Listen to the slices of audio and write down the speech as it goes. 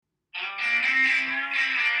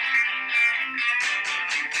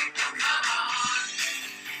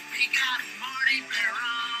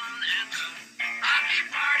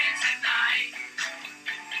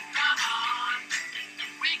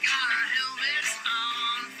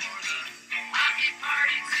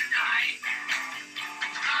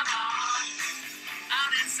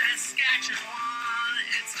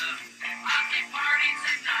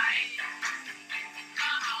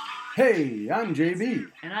Hey, I'm JB.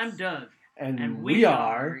 And I'm Doug. And we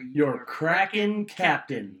are your Kraken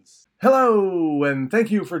Captains. Hello, and thank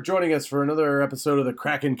you for joining us for another episode of the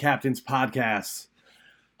Kraken Captains podcast.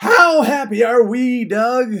 How happy are we,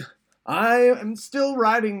 Doug? I am still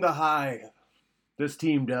riding the high. This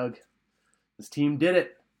team, Doug. This team did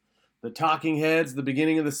it. The talking heads, the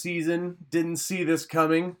beginning of the season, didn't see this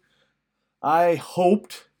coming. I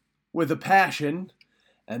hoped with a passion,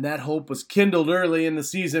 and that hope was kindled early in the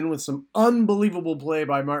season with some unbelievable play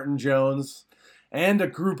by Martin Jones and a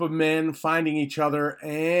group of men finding each other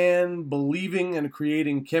and believing and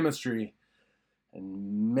creating chemistry.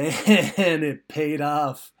 And man, it paid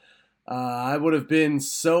off. I would have been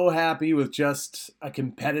so happy with just a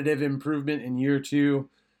competitive improvement in year two,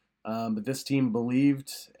 but this team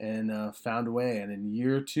believed and found a way. And in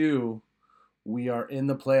year two, we are in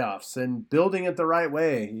the playoffs and building it the right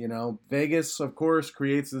way. You know, Vegas, of course,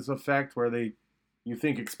 creates this effect where you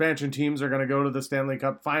think expansion teams are going to go to the Stanley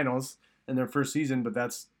Cup Finals in their first season, but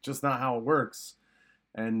that's just not how it works.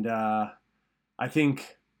 And I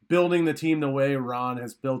think building the team the way Ron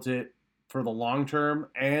has built it for the long term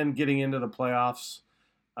and getting into the playoffs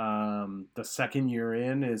the second year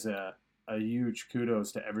in is a huge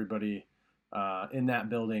kudos to everybody in that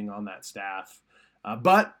building, on that staff.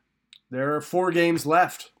 But there are 4 games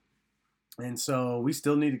left, and so we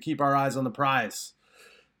still need to keep our eyes on the prize.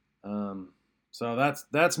 So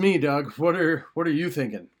that's me, Doug. What are you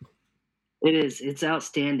thinking? It is. It's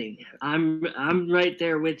outstanding. I'm right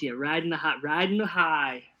there with you, riding the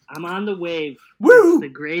high. I'm on the wave. Woo! It's the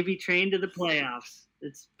gravy train to the playoffs.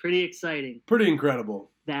 It's pretty exciting. Pretty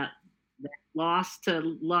incredible. That loss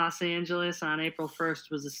to Los Angeles on April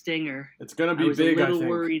 1st was a stinger. It's going to be big, I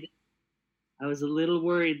think. I was a little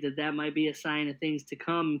worried that might be a sign of things to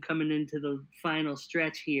come coming into the final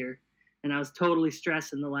stretch here. And I was totally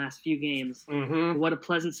stressing the last few games. Mm-hmm. What a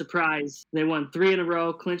pleasant surprise. They won 3 in a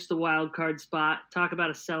row, clinched the wild card spot. Talk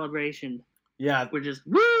about a celebration. Yeah. We're just,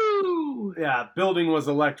 woo! Yeah, building was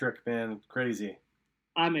electric, man. Crazy.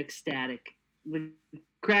 I'm ecstatic. The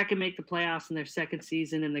Kraken make the playoffs in their second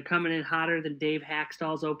season, and they're coming in hotter than Dave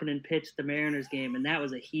Hackstall's opening pitch at the Mariners game, and that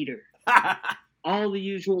was a heater. All the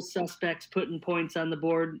usual suspects putting points on the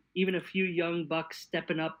board, even a few young bucks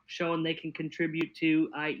stepping up, showing they can contribute to,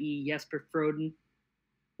 i.e. Jesper Froden.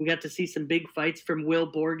 We got to see some big fights from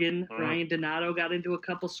Will Borgen. Ryan Donato got into a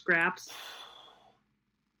couple scraps.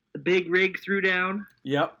 The big rig threw down.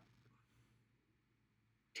 Yep.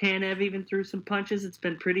 Tanev even threw some punches. It's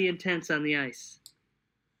been pretty intense on the ice.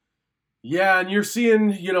 Yeah, and you're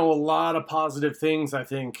seeing, a lot of positive things, I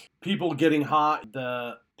think. People getting hot.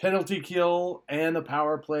 The penalty kill and the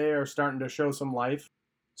power play are starting to show some life.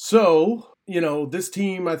 So, this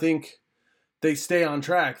team, I think they stay on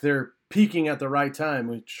track. They're peaking at the right time,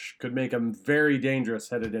 which could make them very dangerous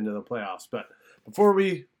headed into the playoffs. But before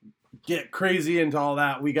we get crazy into all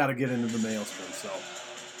that, we got to get into the maelstrom. So,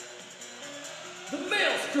 the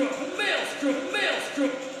maelstrom.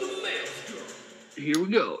 Here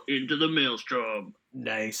we go, into the maelstrom.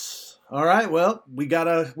 Nice. All right, well, we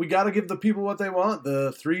gotta give the people what they want.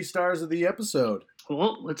 The 3 stars of the episode.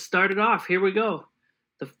 Well, let's start it off. Here we go.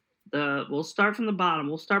 We'll start from the bottom.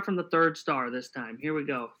 We'll start from the 3rd star this time. Here we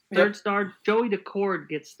go. 3rd star, Joey Decord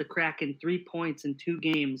gets the Kraken 3 points in 2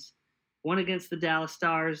 games. One against the Dallas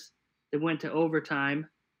Stars. They went to overtime.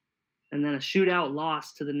 And then a shootout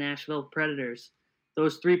loss to the Nashville Predators.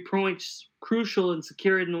 Those 3 points crucial in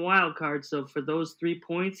securing the wild card. So for those 3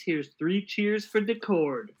 points, here's 3 cheers for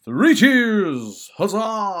Decord. 3 cheers!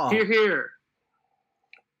 Huzzah! Hear, hear.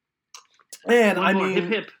 And One more. Hip,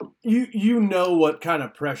 hip. You know what kind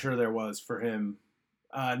of pressure there was for him,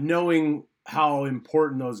 knowing how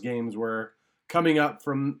important those games were coming up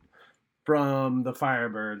from the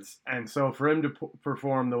Firebirds. And so for him to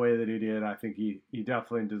perform the way that he did, I think he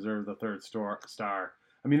definitely deserved the 3rd star.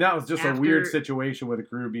 I mean, that was just a weird situation with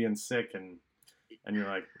Grew being sick, and you're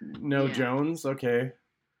like, no Jones? Okay.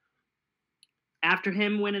 After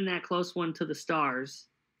him winning that close one to the Stars,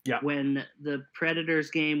 when the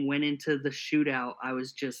Predators game went into the shootout, I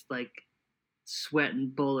was just like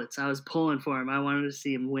sweating bullets. I was pulling for him. I wanted to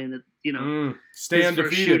see him win, stay his first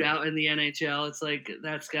undefeated. shootout in the NHL. It's like,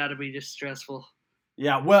 that's got to be just stressful.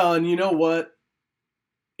 Yeah, well, and you know what?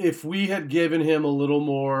 if we had given him a little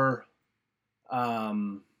more, I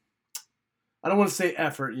don't want to say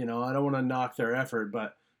effort, I don't want to knock their effort,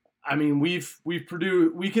 but I mean, we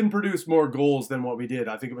can produce more goals than what we did.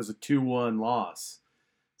 I think it was a 2-1 loss.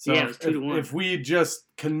 So yeah, it was 2-1. If we just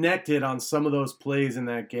connected on some of those plays in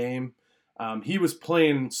that game, he was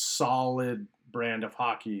playing solid brand of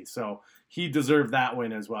hockey, so he deserved that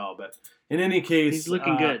win as well. But in any case, he's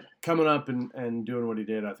looking good. Coming up and doing what he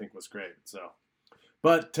did, I think was great. So,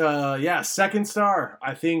 but second star.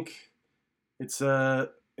 I think it's a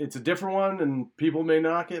different one, and people may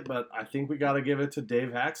knock it, but I think we got to give it to Dave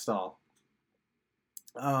Hackstall.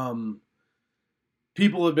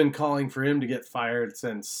 People have been calling for him to get fired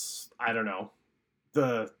since, I don't know,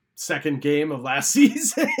 the second game of last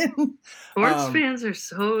season. Sports fans are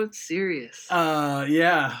so serious.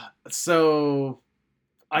 Yeah. So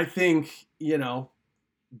I think, the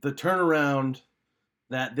turnaround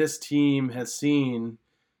that this team has seen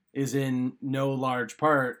is in no large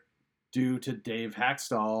part due to Dave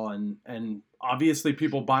Hackstall and obviously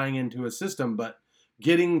people buying into a system, but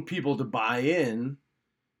getting people to buy in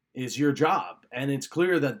is your job. And it's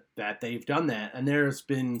clear that they've done that. And there's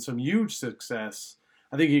been some huge success.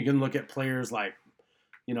 I think you can look at players like,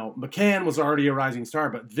 McCann was already a rising star,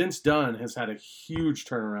 but Vince Dunn has had a huge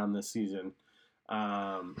turnaround this season.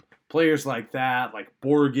 Players like that, like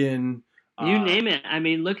Borgen. You name it. I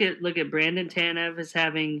mean, look at Brandon Tanev is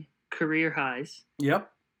having career highs. Yep.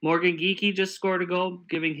 Morgan Geekie just scored a goal,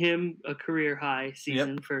 giving him a career high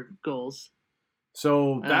season for goals.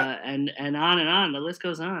 So that and on, the list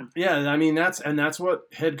goes on. Yeah, I mean that's what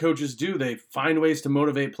head coaches do. They find ways to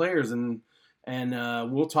motivate players, and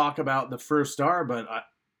we'll talk about the first star, but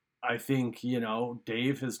I think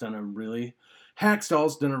Hackstall's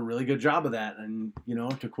done a really good job of that, and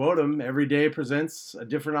to quote him, every day presents a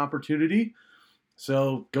different opportunity,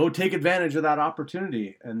 so go take advantage of that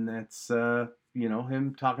opportunity, and that's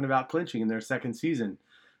him talking about clinching in their second season.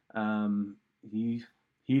 He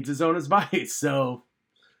heeds his own advice. So,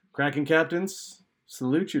 Kraken Captains,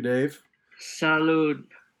 salute you, Dave. Salute.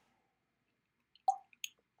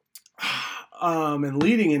 And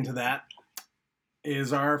leading into that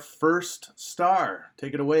is our first star.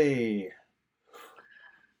 Take it away.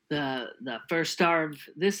 The first star of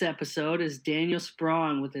this episode is Daniel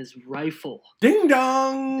Sprong with his rifle. Ding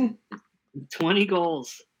dong! 20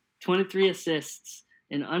 goals, 23 assists,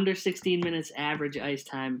 in under 16 minutes average ice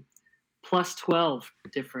time, plus 12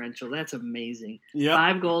 differential. That's amazing. Yep.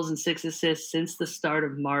 5 goals and 6 assists since the start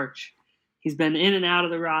of March. He's been in and out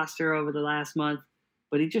of the roster over the last month,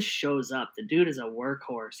 but he just shows up. The dude is a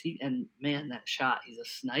workhorse. Man, that shot, he's a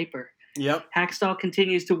sniper. Yep. Hackstall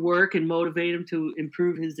continues to work and motivate him to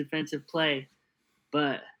improve his defensive play,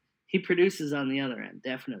 but he produces on the other end,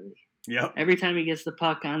 definitely. Yep. Every time he gets the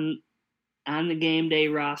puck on the game day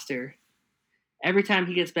roster, every time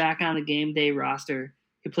he gets back on the game day roster,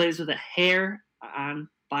 he plays with a hair on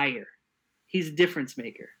fire. He's a difference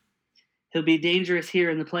maker. He'll be dangerous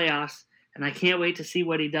here in the playoffs, and I can't wait to see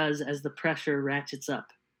what he does as the pressure ratchets up.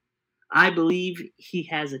 I believe he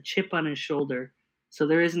has a chip on his shoulder, so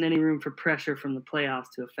there isn't any room for pressure from the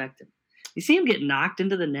playoffs to affect him. You see him get knocked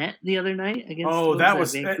into the net the other night against Vancouver?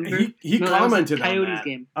 He commented that was on that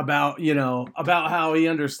game. about how he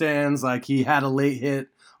understands, like, he had a late hit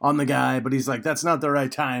on the guy, but he's like, that's not the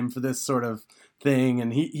right time for this sort of thing,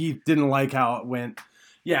 and he didn't like how it went.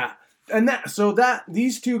 Yeah, and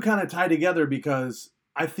these two kind of tie together because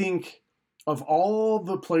I think of all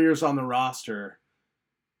the players on the roster,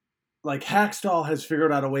 like, Hackstall has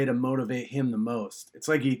figured out a way to motivate him the most. It's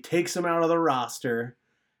like he takes him out of the roster,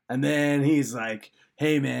 and then he's like,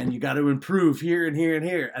 hey, man, you got to improve here and here and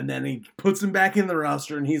here. And then he puts him back in the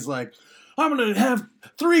roster, and he's like, I'm going to have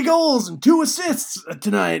 3 goals and 2 assists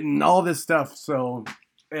tonight and all this stuff. So,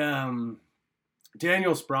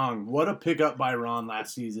 Daniel Sprong, what a pickup by Ron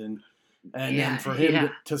last season. And then for him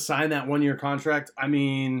to sign that 1-year contract, I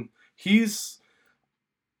mean,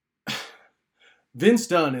 Vince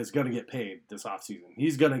Dunn is going to get paid this offseason.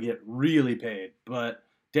 He's going to get really paid. But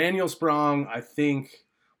Daniel Sprong, I think,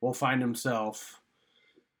 will find himself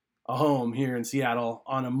a home here in Seattle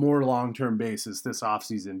on a more long-term basis this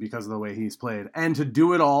offseason because of the way he's played. And to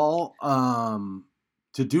do it all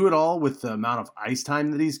with the amount of ice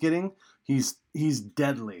time that he's getting, he's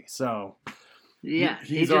deadly. So yeah,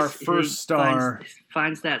 he's our first star.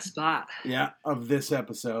 Finds that spot. Yeah, of this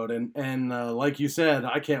episode. And like you said,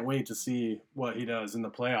 I can't wait to see what he does in the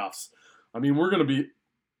playoffs. I mean, we're going to be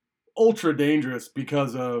ultra dangerous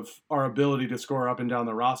because of our ability to score up and down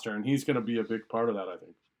the roster, and he's going to be a big part of that, I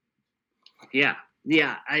think. Yeah.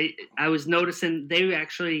 I was noticing they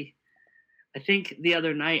actually I think the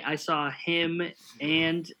other night I saw him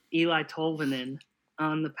and Eli Tolvanen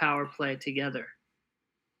on the power play together.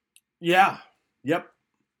 Yeah. Yep.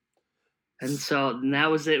 And so that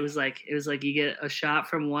was it. It was like you get a shot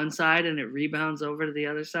from one side and it rebounds over to the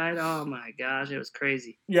other side. Oh my gosh, it was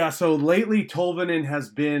crazy. Yeah, so lately Tolvanen has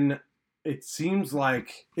been, it seems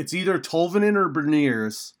like it's either Tolvanen or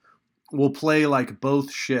Beniers will play like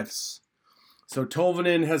both shifts. So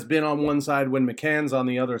Tolvanen has been on one side when McCann's on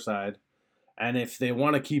the other side. And if they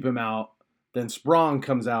want to keep him out, then Sprong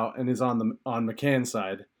comes out and is on McCann's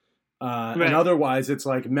side. Right. And otherwise, it's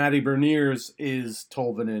like Matty Beniers is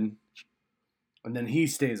Tolvanen, and then he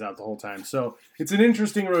stays out the whole time. So it's an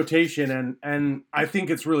interesting rotation, and I think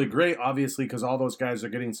it's really great, obviously, because all those guys are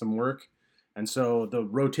getting some work. And so the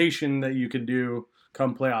rotation that you can do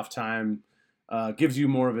come playoff time gives you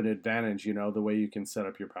more of an advantage, you know, the way you can set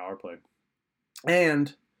up your power play.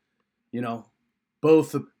 And, you know,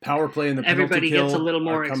 both the power play and the penalty everybody kill gets a little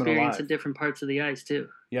more alive. experience in different parts of the ice, too.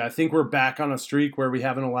 Yeah, I think we're back on a streak where we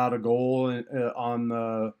haven't allowed a goal on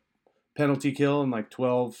the penalty kill in like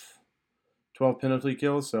 12 penalty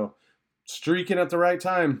kills. So streaking at the right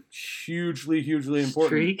time, hugely important.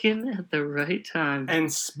 Streaking at the right time.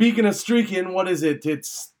 And speaking of streaking, what is it?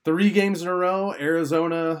 It's 3 games in a row.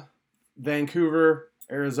 Arizona, Vancouver,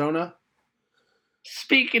 Arizona.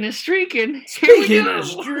 Speaking of streaking,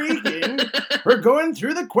 we're going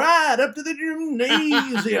through the quad up to the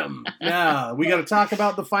gymnasium. Now, we got to talk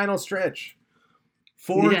about the final stretch.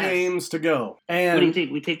 4 games to go. And what do you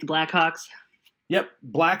think? We take the Blackhawks? Yep,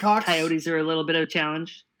 Blackhawks. Coyotes are a little bit of a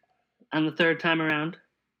challenge on the third time around.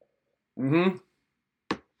 Mm-hmm.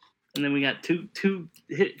 And then we got two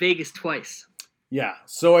hit Vegas twice. Yeah,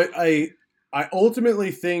 so I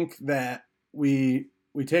ultimately think that we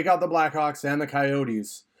take out the Blackhawks and the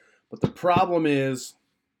Coyotes, but the problem is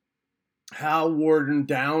how worn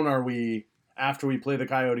down are we after we play the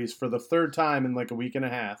Coyotes for the third time in like a week and a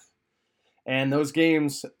half? And those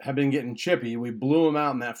games have been getting chippy. We blew them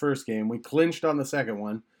out in that first game. We clinched on the second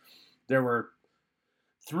one. There were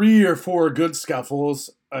 3 or 4 good scuffles,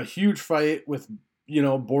 a huge fight with, you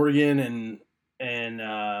know, Borgen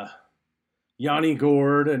and Yanni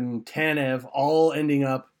Gord and Tanev all ending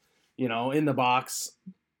up, you know, in the box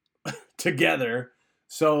together.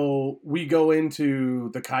 So we go into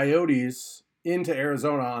the Coyotes into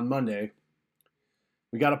Arizona on Monday.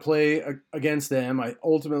 We got to play against them. I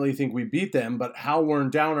ultimately think we beat them, but how worn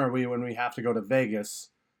down are we when we have to go to Vegas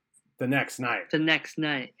the next night? And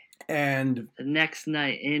the next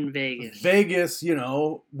night in Vegas. Vegas, you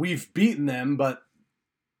know, we've beaten them, but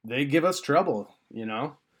they give us trouble, you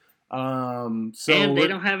know. So and they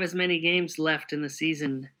don't have as many games left in the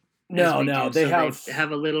season. No, they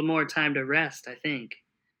have a little more time to rest, I think.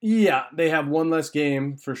 Yeah, they have one less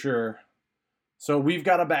game for sure. So we've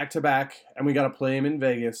got a back-to-back, and we got to play them in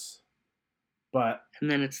Vegas. And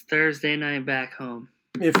then it's Thursday night back home.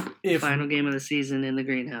 If final game of the season in the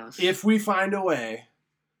greenhouse. If we find a way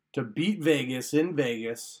to beat Vegas in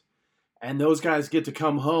Vegas, and those guys get to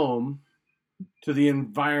come home to the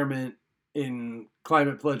environment in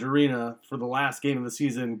Climate Pledge Arena for the last game of the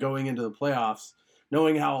season going into the playoffs,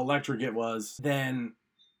 knowing how electric it was, then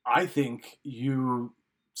I think you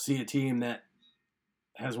see a team that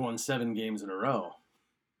has won 7 games in a row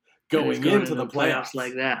going into the playoffs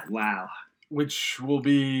like that. Wow. Which will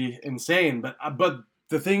be insane. But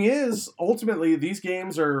the thing is, ultimately, these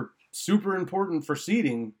games are super important for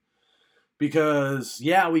seeding because,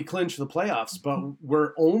 yeah, we clinch the playoffs, but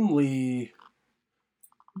we're only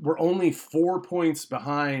 4 points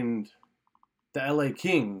behind the LA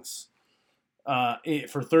Kings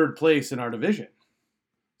for third place in our division.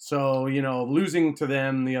 So, you know, losing to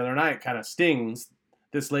them the other night kind of stings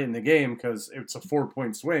this late in the game because it's a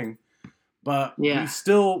 4-point swing. But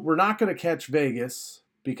we're not going to catch Vegas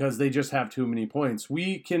because they just have too many points.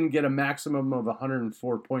 We can get a maximum of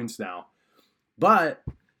 104 points now. But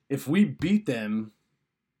if we beat them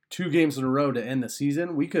 2 games in a row to end the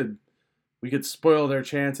season, we could spoil their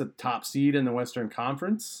chance at top seed in the Western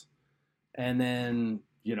Conference. And then,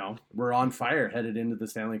 you know, we're on fire headed into the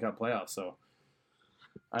Stanley Cup playoffs. So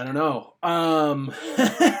I don't know.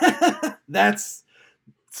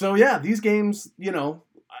 So yeah, these games, you know,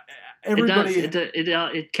 everybody.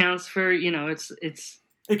 It counts for, you know,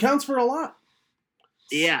 it counts for a lot.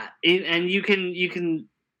 Yeah, and you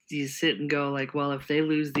sit and go like, well, if they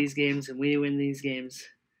lose these games and we win these games,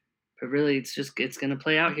 but really it's going to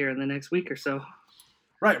play out here in the next week or so.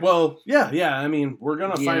 Right. Well, yeah. I mean, we're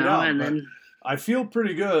going to find out. And then I feel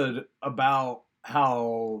pretty good about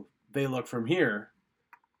how they look from here.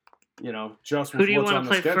 You know, just with what's on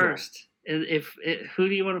the schedule. Who do you want to play first? Who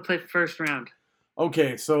do you want to play first round?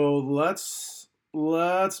 Okay, so let's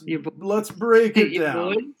break it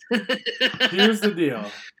down. Here's the deal.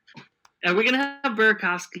 Are we gonna have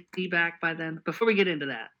Burakovsky back by then? Before we get into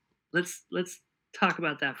that, let's talk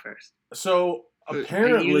about that first. So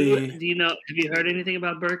apparently, do you know? Have you heard anything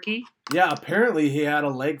about Berkey? Yeah, apparently he had a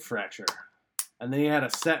leg fracture, and then he had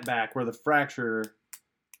a setback where the fracture,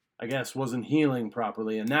 I guess, wasn't healing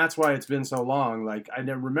properly, and that's why it's been so long. Like, I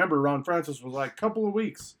remember Ron Francis was like a couple of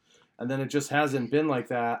weeks, and then it just hasn't been like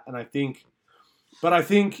that. And I think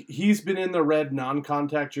he's been in the red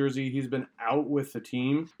non-contact jersey. He's been out with the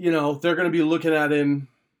team. You know, they're going to be looking at him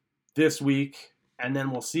this week, and then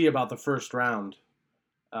we'll see about the first round.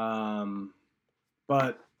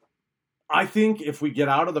 But I think if we get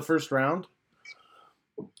out of the first round,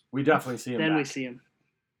 we definitely see him then back. We see him.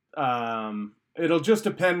 It'll just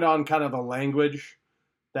depend on kind of the language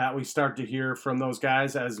that we start to hear from those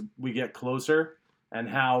guys as we get closer, and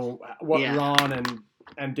what Ron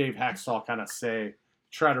and Dave Haxtell kind of say.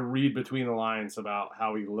 Try to read between the lines about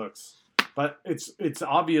how he looks. But it's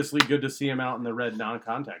obviously good to see him out in the red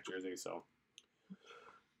non-contact jersey. So,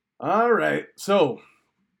 all right. So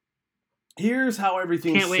here's how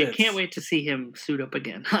everything sits. Can't wait to see him suit up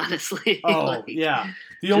again, honestly. Oh, yeah.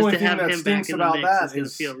 The only thing that stinks about that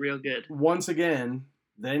is feel real good. Once again,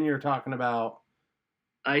 then you're talking about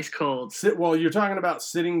ice cold. You're talking about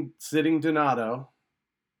sitting Donato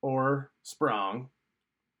or Sprong.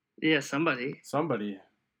 Yeah, somebody.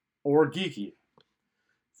 Or Geeky.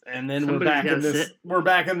 And then we're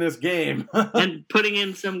back in this game. And putting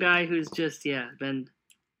in some guy who's just been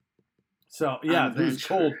who's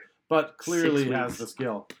cold, but clearly has the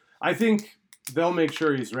skill. I think they'll make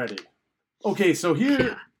sure he's ready. Okay, so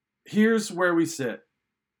here's where we sit.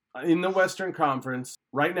 In the Western Conference,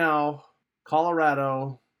 right now,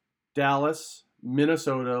 Colorado, Dallas,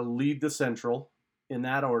 Minnesota lead the Central in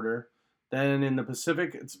that order. Then in the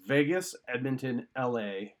Pacific, it's Vegas, Edmonton,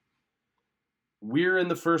 LA. We're in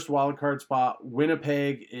the first wildcard spot.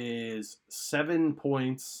 Winnipeg is 7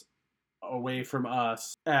 points away from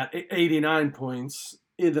us at 89 points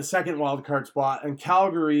in the second wildcard spot. And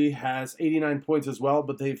Calgary has 89 points as well,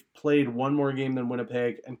 but they've played one more game than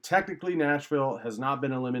Winnipeg. And technically, Nashville has not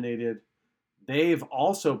been eliminated. They've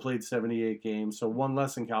also played 78 games, so one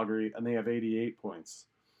less than Calgary, and they have 88 points.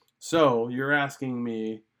 So you're asking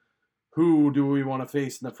me, who do we want to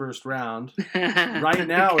face in the first round? Right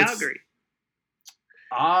now, Calgary.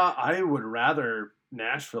 I would rather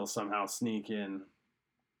Nashville somehow sneak in.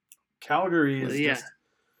 Calgary is just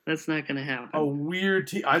that's not going to happen. A weird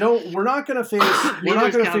team. We're not going to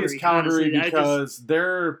face Calgary because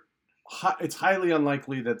it's highly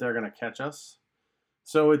unlikely that they're going to catch us.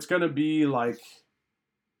 So it's going to be right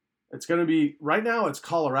now it's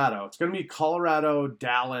Colorado. It's going to be Colorado,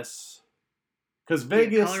 Dallas. Because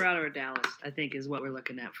Vegas, Colorado or Dallas, I think, is what we're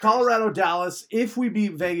looking at first. Colorado, Dallas. If we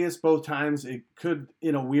beat Vegas both times, it could,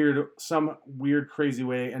 in some weird, crazy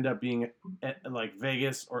way, end up being like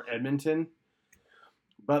Vegas or Edmonton.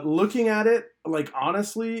 But looking at it,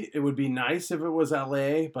 honestly, it would be nice if it was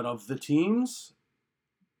LA. But of the teams,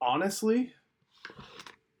 honestly,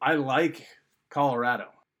 I like Colorado.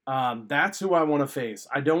 That's who I want to face.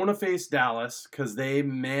 I don't want to face Dallas because they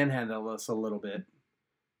manhandle us a little bit.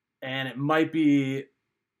 And it might be,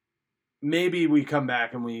 maybe we come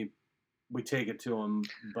back and we take it to them,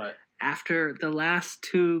 but after the last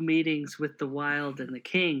two meetings with the Wild and the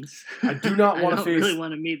Kings, I do not want to face. Really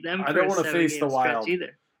want to meet them. I don't want to face the Wild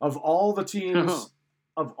either. Of all the teams,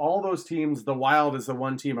 of all those teams, the Wild is the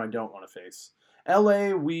one team I don't want to face.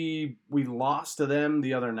 LA, we lost to them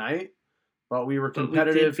the other night, but we were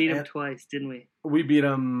competitive. We did beat them twice, didn't we? We beat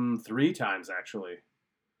them 3 times actually.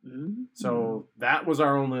 Mm-hmm. So that was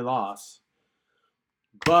our only loss.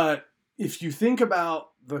 But if you think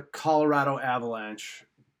about the Colorado Avalanche,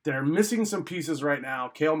 they're missing some pieces right now.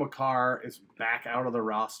 Cale Makar is back out of the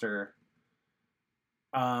roster.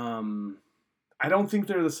 I don't think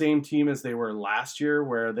they're the same team as they were last year,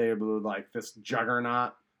 where they were like this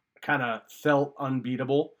juggernaut, kind of felt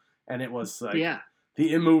unbeatable, and it was like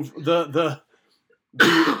the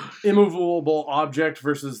immovable object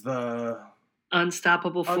versus the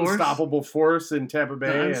unstoppable force in Tampa Bay.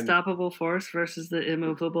 The unstoppable force versus the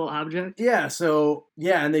immovable object. Yeah,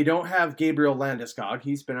 and they don't have Gabriel Landeskog.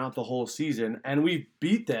 He's been out the whole season, and we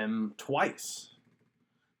beat them twice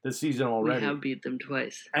this season already. We have beat them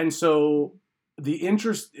twice. And so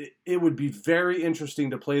it would be very interesting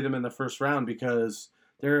to play them in the first round because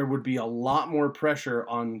there would be a lot more pressure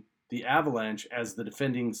on the Avalanche as the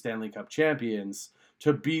defending Stanley Cup champions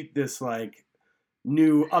to beat this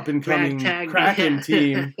new up-and-coming Kraken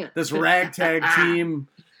team, this ragtag team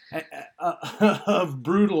of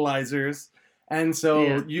brutalizers. And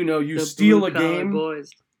so, you The steal a blue-collar game. boys.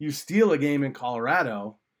 You steal a game in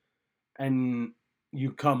Colorado, and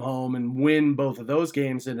you come home and win both of those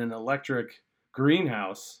games in an electric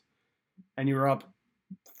greenhouse, and you're up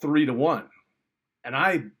 3-1. And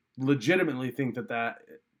I legitimately think that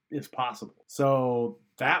is possible. So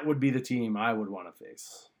that would be the team I would want to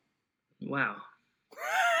face. Wow.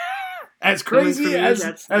 As crazy as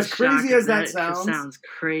that sounds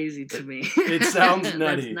crazy to me. It sounds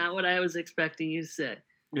nutty. That's not what I was expecting you to say.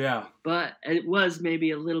 Yeah. But it was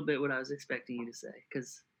maybe a little bit what I was expecting you to say,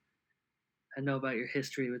 because I know about your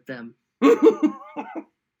history with them.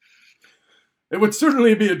 It would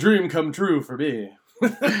certainly be a dream come true for me.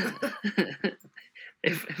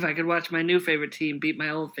 If I could watch my new favorite team beat my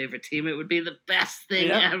old favorite team, it would be the best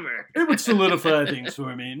thing ever. It would solidify things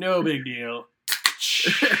for me. No big deal.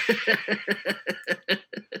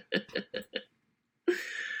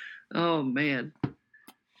 Oh man.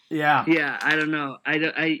 Yeah. Yeah, I don't know. I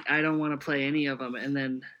don't want to play any of them, and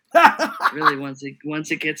then really once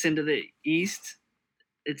it gets into the East,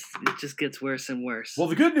 it just gets worse and worse. Well,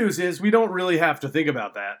 the good news is we don't really have to think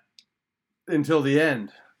about that until the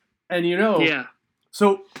end. And yeah.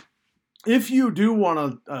 So if you do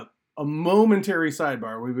want a momentary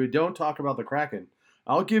sidebar where we don't talk about the Kraken,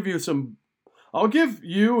 I'll give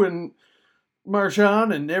you and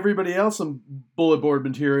Marchand and everybody else some bullet board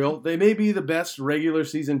material. They may be the best regular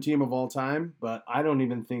season team of all time, but I don't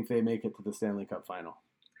even think they make it to the Stanley Cup final.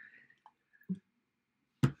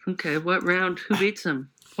 Okay, what round? Who beats them?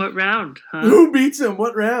 What round? Huh? Who beats them?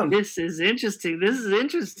 What round? This is interesting.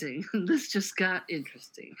 This just got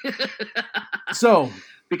interesting. So,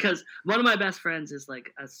 because one of my best friends is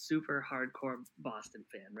like a super hardcore Boston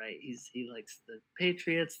fan, right? He likes the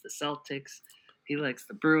Patriots, the Celtics. He likes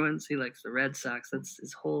the Bruins. He likes the Red Sox. That's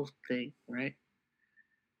his whole thing, right?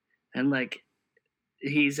 And like,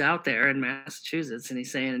 he's out there in Massachusetts, and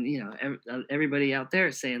he's saying, everybody out there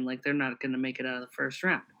is saying like they're not going to make it out of the first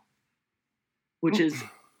round, which is,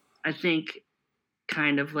 I think,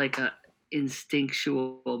 kind of like a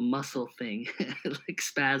instinctual muscle thing, like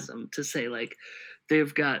spasm, to say like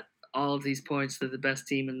they've got all of these points. They're the best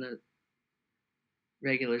team in the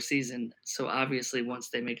regular season, so obviously once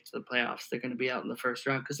they make it to the playoffs, they're going to be out in the first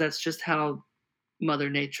round, because that's just how Mother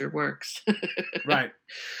Nature works. Right.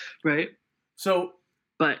 So,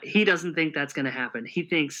 but he doesn't think that's going to happen. He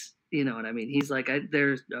thinks, you know what I mean? He's like,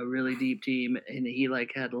 there's a really deep team, and he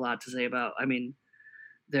like had a lot to say about, I mean,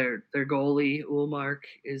 their goalie Ullmark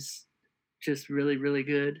is just really, really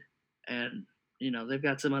good, and they've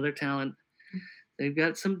got some other talent. They've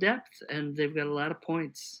got some depth, and they've got a lot of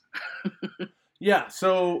points. Yeah,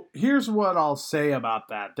 so here's what I'll say about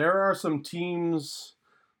that. There are some teams,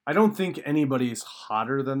 I don't think anybody's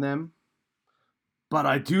hotter than them, but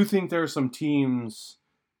I do think there are some teams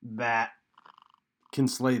that can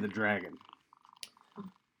slay the dragon.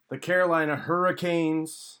 The Carolina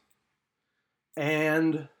Hurricanes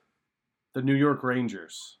and the New York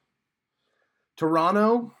Rangers.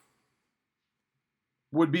 Toronto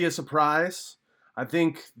would be a surprise. I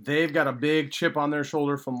think they've got a big chip on their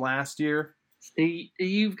shoulder from last year.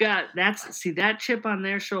 You've got that chip on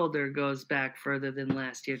their shoulder goes back further than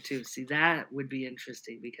last year too. See, that would be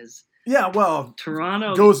interesting, because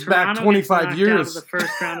Toronto goes back 25 years. Out of the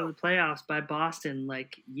first round of the playoffs by Boston,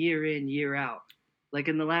 like year in, year out. Like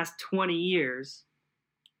in the last 20 years,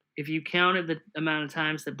 if you counted the amount of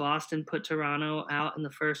times that Boston put Toronto out in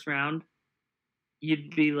the first round,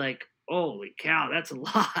 you'd be like, "Holy cow, that's a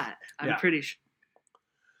lot." I'm pretty sure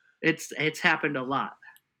it's happened a lot.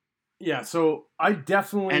 Yeah, so I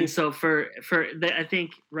definitely... And so I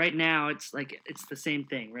think right now it's the same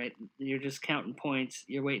thing, right? You're just counting points.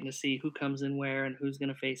 You're waiting to see who comes in where and who's going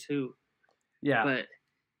to face who. Yeah. But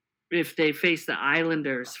if they face the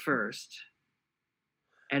Islanders first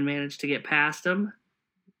and manage to get past them,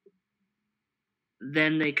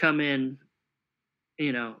 then they come in,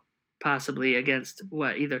 possibly against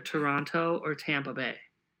either Toronto or Tampa Bay.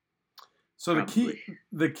 So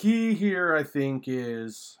the key here, I think,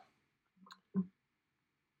 is...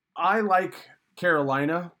 I like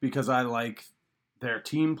Carolina because I like their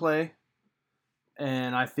team play,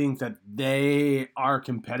 and I think that they are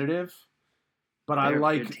competitive. But I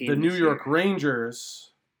like the New York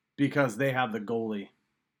Rangers because they have the goalie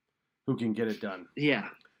who can get it done. Yeah.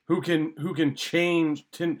 Who can change,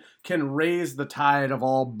 can raise the tide of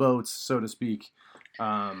all boats, so to speak.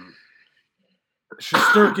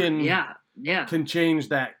 Shesterkin can change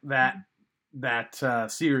that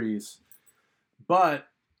series. But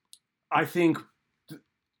I think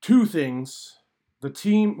two things.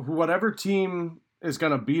 Whatever team is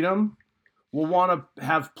going to beat them will want to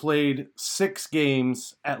have played 6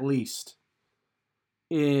 games at least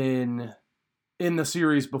in the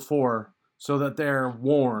series before so that they're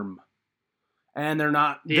warm. And they're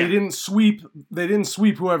not they didn't sweep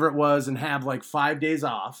whoever it was and have like 5 days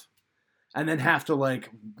off and then have to like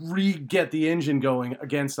get the engine going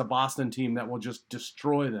against a Boston team that will just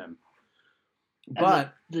destroy them.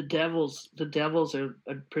 But the Devils are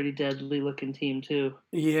a pretty deadly looking team too.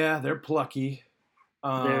 Yeah, they're plucky.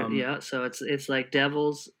 So it's like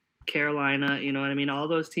Devils, Carolina, you know what I mean? All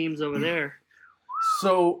those teams over there.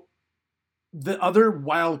 So the other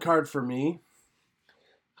wild card for me,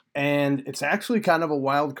 and it's actually kind of a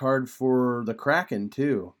wild card for the Kraken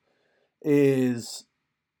too, is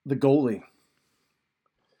the goalie.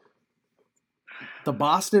 The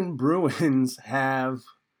Boston Bruins have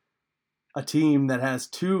a team that has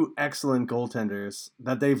 2 excellent goaltenders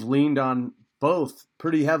that they've leaned on both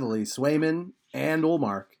pretty heavily, Swayman and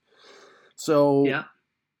Ullmark. So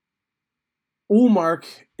Ullmark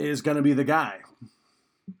is going to be the guy.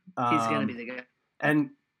 He's going to be the guy.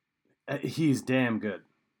 And he's damn good.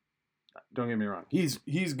 Don't get me wrong. He's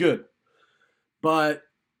good. But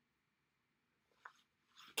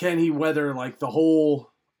can he weather like the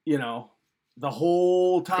whole time?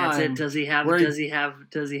 That's it. Does he have that?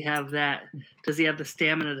 Does he have the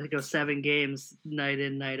stamina to go 7 games night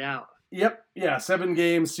in, night out? Yep. Yeah, 7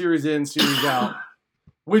 games, series in, series out.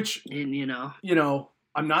 Which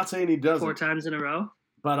I'm not saying he doesn't 4 times in a row,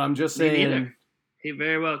 but I'm just saying neither. He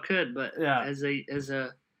very well could, but as a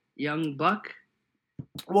young buck,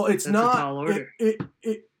 well, it's not. A tall order.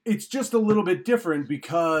 It's just a little bit different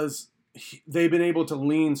because they've been able to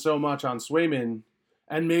lean so much on Swayman,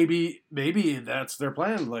 and maybe that's their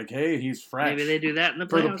plan. Like, hey, he's fresh. Maybe they do that in the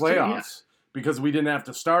playoffs because we didn't have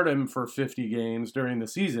to start him for 50 games during the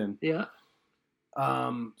season. Yeah.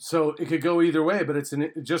 So it could go either way, but it's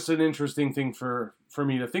just an interesting thing for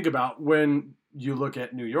me to think about when you look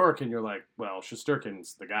at New York and you're like, well,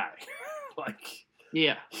 Shesterkin's the guy. Like,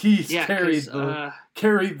 he's carried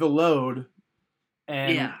the load,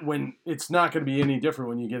 and when it's not going to be any different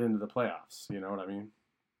when you get into the playoffs, you know what I mean?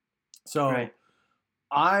 So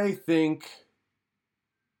I think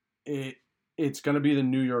it's going to be the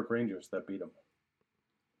New York Rangers that beat them.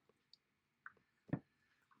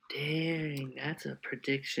 Dang, that's a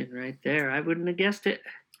prediction right there. I wouldn't have guessed it.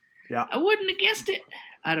 Yeah. I wouldn't have guessed it.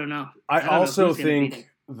 I don't know. I also think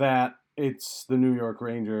that it's the New York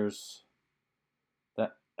Rangers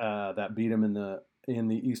that beat them in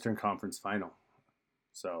the Eastern Conference Final.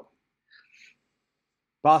 So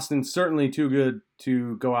Boston's certainly too good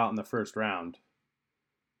to go out in the first round.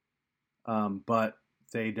 But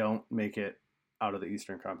they don't make it out of the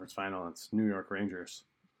Eastern Conference Final. It's New York Rangers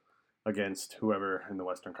against whoever in the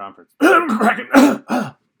Western Conference. Kraken.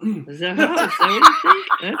 Is that what you think?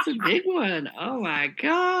 That's a big one. Oh my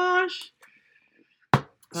gosh.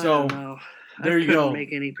 So there you go. I couldn't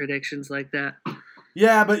make any predictions like that.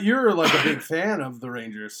 Yeah, but you're like a big fan of the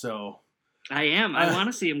Rangers, so. I am. I want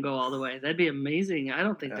to see them go all the way. That'd be amazing. I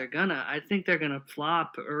don't think they're gonna. I think they're gonna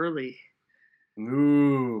flop early.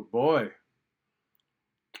 Ooh, boy.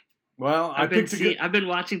 Well, I've been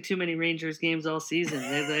watching too many Rangers games all season.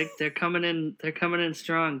 They're coming in. They're coming in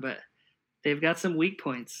strong, but they've got some weak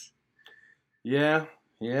points. Yeah,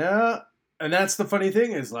 and that's the funny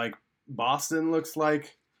thing is like Boston looks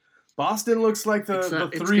like the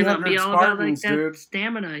 300 Spartans, about dude.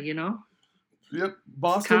 Stamina, you know. Yep,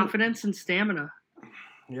 Boston. Confidence and stamina.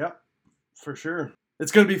 Yep, for sure.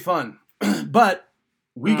 It's gonna be fun, but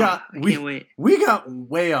we got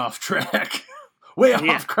way off track. Way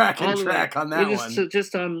off Kraken track on that one.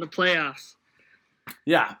 Just on the playoffs.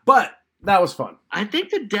 Yeah, but that was fun. I think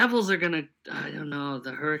the Devils are gonna. I don't know.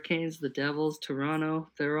 The Hurricanes, the Devils, Toronto.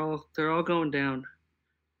 They're all going down.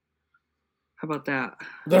 How about that?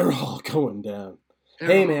 They're all going down.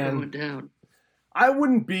 Going down. I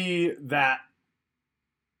wouldn't be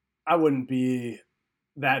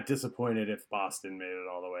that disappointed if Boston made it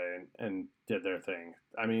all the way and did their thing.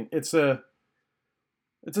 I mean, it's a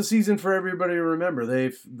season for everybody to remember.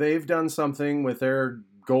 They've done something with their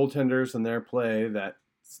goaltenders and their play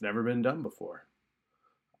that's never been done before.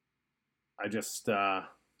 I just I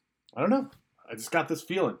don't know. I just got this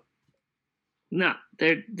feeling. No,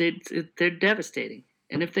 they're devastating.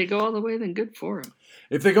 And if they go all the way, then good for them.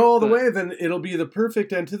 If they go all the way, then it'll be the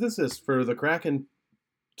perfect antithesis for the Kraken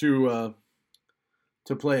to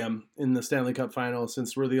play them in the Stanley Cup Final,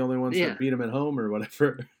 since we're the only ones that beat them at home or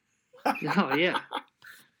whatever. Oh, yeah.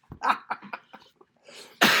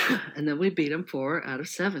 And then we beat them 4 out of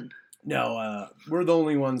 7. No, we're the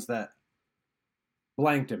only ones that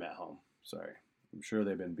blanked him at home. Sorry. I'm sure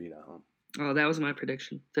they've been beat at home. Oh, that was my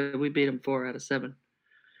prediction. That we beat them 4 out of 7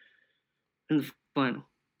 in the final.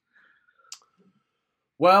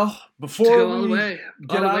 Well, before go all the we way.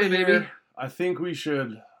 get All the out way, of baby. here, I think we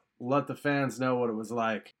should let the fans know what it was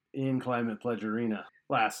like in Climate Pledge Arena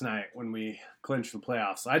last night when we clinched the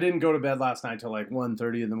playoffs. I didn't go to bed last night till like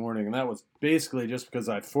 1:30 in the morning, and that was basically just because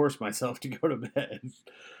I forced myself to go to bed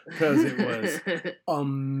because it was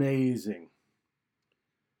amazing.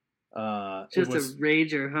 Just a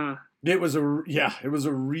rager, huh? It was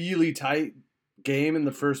a really tight game in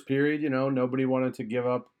the first period. You know, nobody wanted to give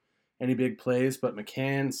up any big plays, but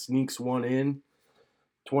McCann sneaks one in.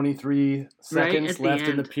 23 seconds left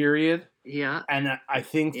in the period. Yeah. And I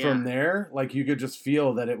think from there, like, you could just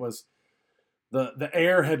feel that it was the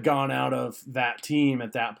air had gone out of that team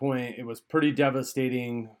at that point. It was pretty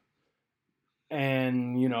devastating.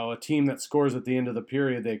 And, you know, a team that scores at the end of the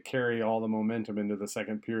period, they carry all the momentum into the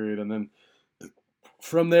second period. And then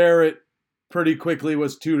from there, it pretty quickly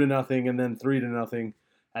was 2-0 and then 3-0.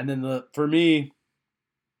 And then for me,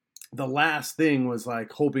 the last thing was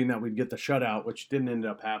like hoping that we'd get the shutout, which didn't end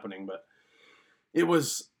up happening, but it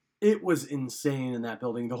was insane in that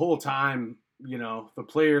building the whole time. You know, the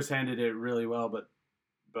players handled it really well,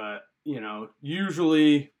 but you know,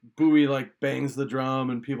 usually Bowie like bangs the drum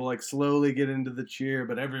and people like slowly get into the cheer,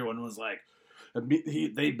 but everyone was like,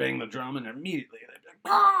 they bang the drum and immediately they'd be like,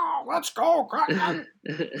 "Oh, let's go, Kraken!"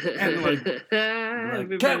 And like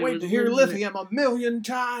can't wait to hear Lithium a million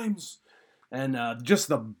times. And just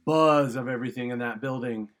the buzz of everything in that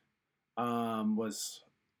building was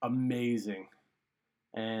amazing.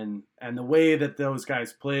 And the way that those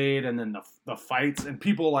guys played, and then the fights, and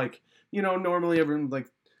people like, you know, normally everyone like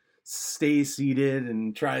stays seated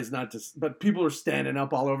and tries not to, but people are standing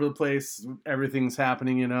up all over the place. Everything's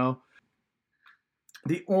happening, you know.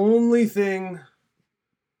 The only thing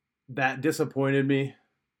that disappointed me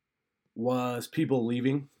was people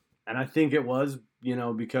leaving. And I think it was, you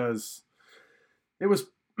know, because it was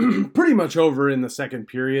pretty much over in the second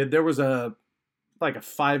period. There was a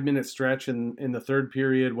 5-minute stretch in the third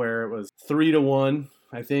period where it was 3-1,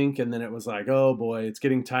 I think, and then it was like, oh boy, it's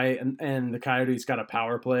getting tight, and the Coyotes got a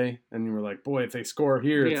power play, and you were like, boy, if they score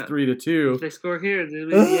here, it's 3-2. If they score here,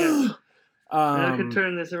 I could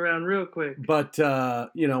turn this around real quick. But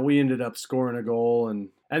you know, we ended up scoring a goal, and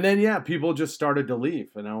then people just started to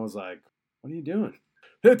leave, and I was like, what are you doing?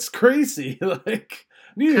 It's crazy. Like,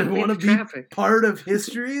 you didn't want to be part of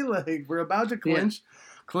history. Like, we're about to clinch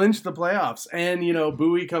the playoffs. And, you know,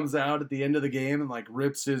 Bowie comes out at the end of the game and, like,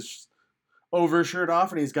 rips his overshirt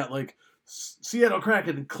off, and he's got, like, Seattle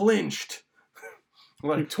Kraken clinched.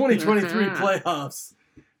 Like, 2023 playoffs.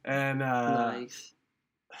 And, nice.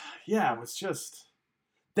 Yeah, it was just,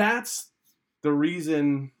 that's the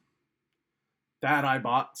reason that I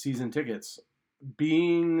bought season tickets.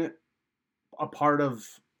 Being a part of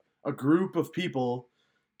a group of people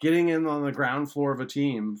getting in on the ground floor of a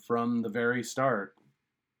team from the very start.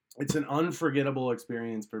 It's an unforgettable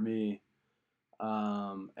experience for me.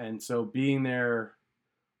 And so being there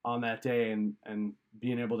on that day and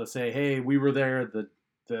being able to say, hey, we were there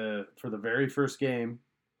for the very first game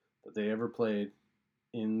that they ever played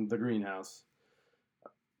in the greenhouse,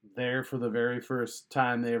 there for the very first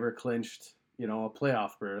time they ever clinched, you know, a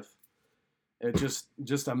playoff berth. It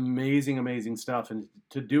just amazing stuff. And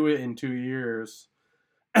to do it in 2 years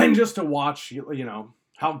and just to watch, you know,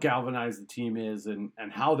 how galvanized the team is and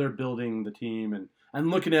how they're building the team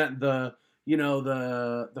and looking at the, you know,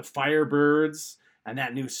 the Firebirds and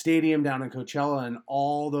that new stadium down in Coachella and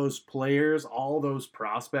all those players, all those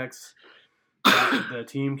prospects that the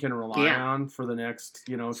team can rely on for the next,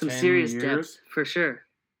 you know, some 10 serious years. Depth, for sure.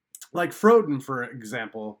 Like Froden, for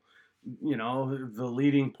example, you know, the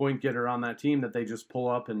leading point getter on that team that they just pull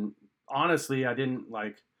up. And honestly, I didn't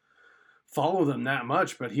like follow them that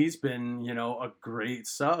much, but he's been, you know, a great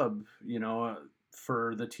sub, you know,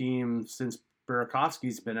 for the team since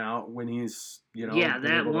Burakovsky's been out when he's, you know. Yeah,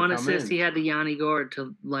 that one assist he had to Yanni Gord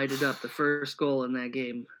to light it up, the first goal in that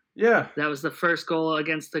game. Yeah. That was the first goal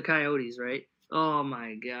against the Coyotes, right? Oh,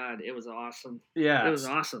 my God. It was awesome. Yeah. It was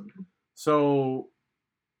awesome. So,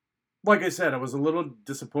 like I said, I was a little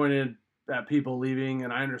disappointed at people leaving,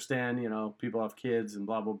 and I understand, you know, people have kids and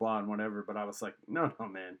blah, blah, blah, and whatever, but I was like, no,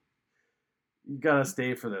 man. You got to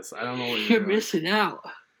stay for this. I don't know what you're doing. Missing out.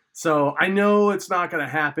 So, I know it's not going to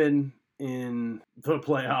happen in the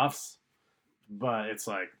playoffs, but it's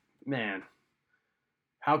like, man,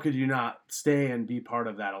 how could you not stay and be part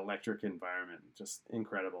of that electric environment? Just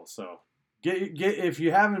incredible. So, get if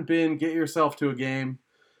you haven't been, get yourself to a game.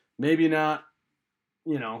 Maybe not,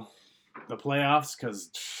 you know, the playoffs,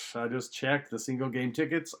 because I just checked, the single game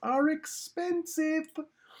tickets are expensive.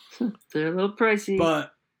 They're a little pricey.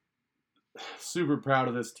 But super proud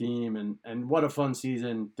of this team, and what a fun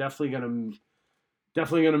season. Definitely going to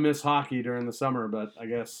Definitely going to miss hockey during the summer, but I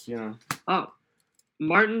guess, Oh,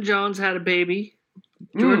 Martin Jones had a baby.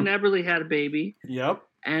 Jordan Eberle had a baby. Yep.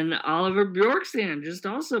 And Oliver Bjorkstrand just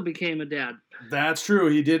also became a dad. That's true.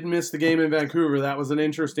 He did miss the game in Vancouver. That was an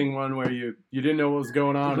interesting one where you didn't know what was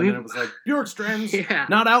going on, and then it was like, Bjorkstrand's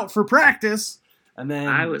not out for practice. And then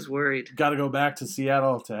I was worried. Got to go back to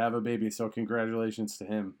Seattle to have a baby, so congratulations to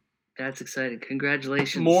him. That's exciting.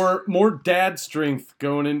 Congratulations. More dad strength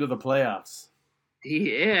going into the playoffs.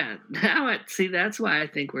 Yeah. That's why I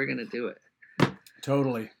think we're going to do it.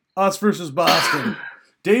 Totally. Us versus Boston.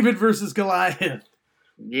 David versus Goliath.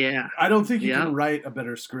 Yeah. I don't think you can write a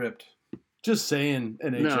better script. Just saying,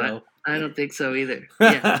 NHL. No, I don't think so either.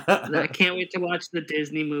 Yeah. I can't wait to watch the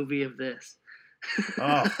Disney movie of this.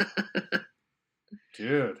 Oh.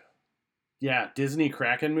 Dude. Yeah, Disney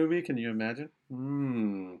Kraken movie. Can you imagine?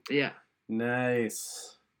 Yeah.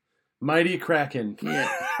 Nice. Mighty Kraken. Yeah.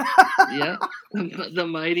 Yeah. The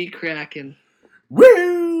Mighty Kraken.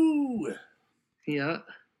 Woo! Yeah.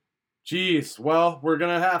 Jeez. Well, we'll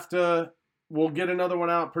get another one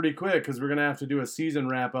out pretty quick because we're going to have to do a season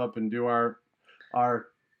wrap-up and do our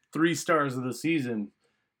 3 stars of the season,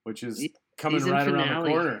 which is coming season right finale. Around the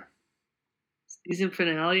corner. Season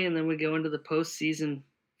finale, and then we go into the postseason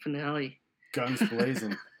finale. Guns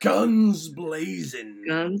blazing. Guns blazing.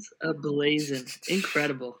 Guns a-blazing.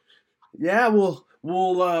 Incredible. Yeah, we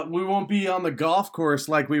won't be on the golf course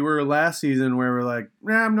like we were last season, where we're like,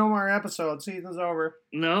 no more episodes, season's over.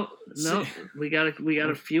 No, we got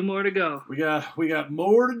a few more to go. We got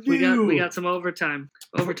more to do. We got some overtime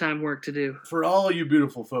work to do. For all you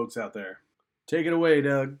beautiful folks out there, take it away,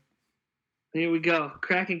 Doug. Here we go.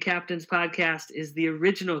 Kraken Captains podcast is the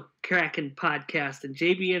original Kraken podcast, and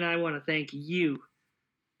JB and I want to thank you,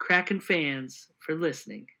 Kraken fans, for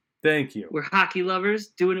listening. Thank you. We're hockey lovers,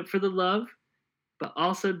 doing it for the love, but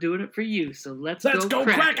also doing it for you. So let's go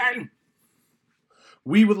Kraken!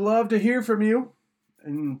 We would love to hear from you,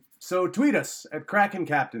 and so tweet us at Kraken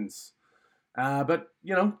Captains. But,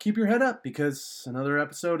 keep your head up because another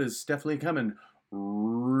episode is definitely coming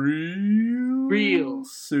real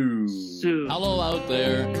soon. Hello out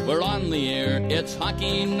there, we're on the air. It's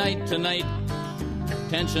hockey night tonight.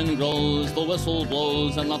 Tension grows, the whistle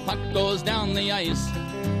blows, and the puck goes down the ice.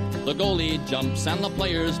 The goalie jumps and the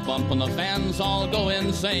players bump and the fans all go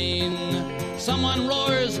insane. Someone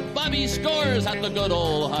roars, Bobby scores at the good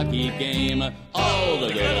old hockey game. Oh,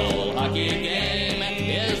 the good old hockey game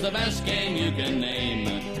is the best game you can name.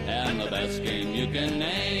 And the best game you can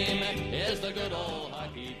name is the good old